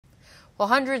Well,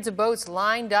 hundreds of boats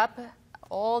lined up,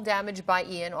 all damaged by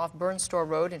Ian off Burn Store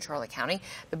Road in Charlotte County.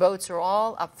 The boats are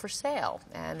all up for sale,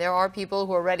 and there are people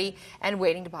who are ready and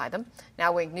waiting to buy them.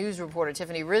 Now, Wink News reporter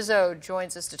Tiffany Rizzo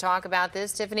joins us to talk about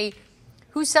this. Tiffany,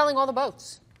 who's selling all the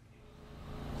boats?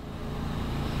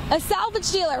 A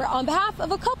salvage dealer on behalf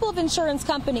of a couple of insurance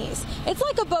companies. It's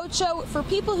like a boat show for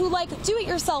people who like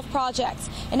do-it-yourself projects.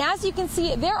 And as you can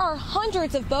see, there are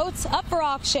hundreds of boats up for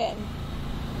auction.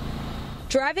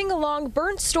 Driving along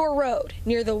Burn Store Road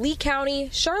near the Lee County,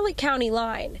 Charlotte County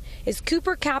line is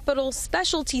Cooper Capital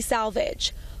Specialty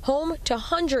Salvage, home to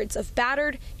hundreds of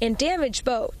battered and damaged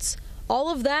boats, all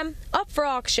of them up for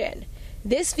auction.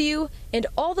 This view and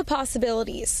all the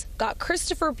possibilities got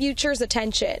Christopher Butcher's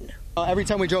attention. Every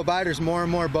time we drove by, there's more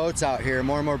and more boats out here,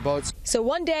 more and more boats. So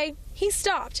one day, he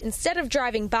stopped instead of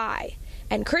driving by.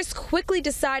 And Chris quickly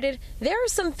decided there are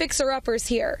some fixer-uppers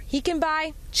here he can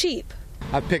buy cheap.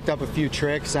 I've picked up a few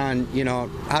tricks on,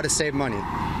 how to save money,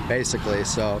 basically.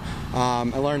 So I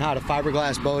learned how to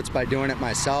fiberglass boats by doing it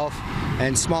myself,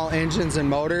 and small engines and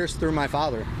motors through my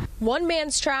father. One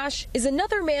man's trash is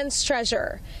another man's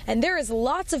treasure, and there is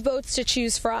lots of boats to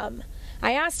choose from.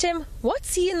 I asked him,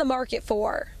 what's he in the market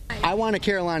for? I want a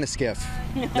Carolina skiff.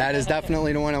 That is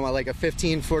definitely the one I want, like a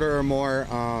 15-footer or more.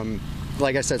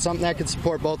 Like I said, something that could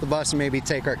support both of us and maybe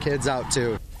take our kids out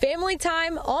too. Family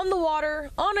time on the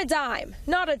water on a dime,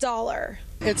 not a dollar.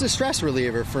 It's a stress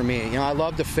reliever for me. I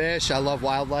love to fish, I love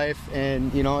wildlife,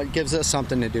 and it gives us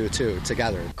something to do too,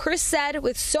 together. Chris said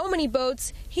with so many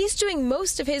boats, he's doing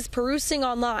most of his perusing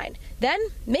online. Then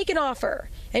make an offer.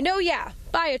 And oh yeah,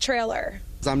 buy a trailer.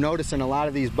 I'm noticing a lot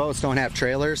of these boats don't have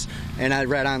trailers, and I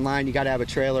read online you got to have a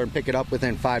trailer and pick it up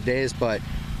within 5 days, but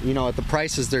at the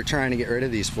prices they're trying to get rid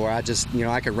of these for, I just,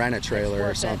 I could rent a trailer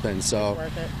or something. So,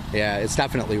 yeah, it's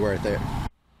definitely worth it.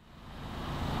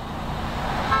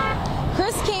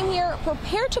 Chris came here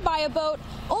prepared to buy a boat,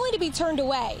 only to be turned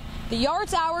away. The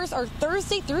yard's hours are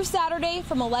Thursday through Saturday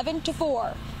from 11 to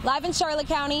 4. Live in Charlotte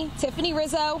County, Tiffany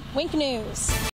Rizzo, Wink News.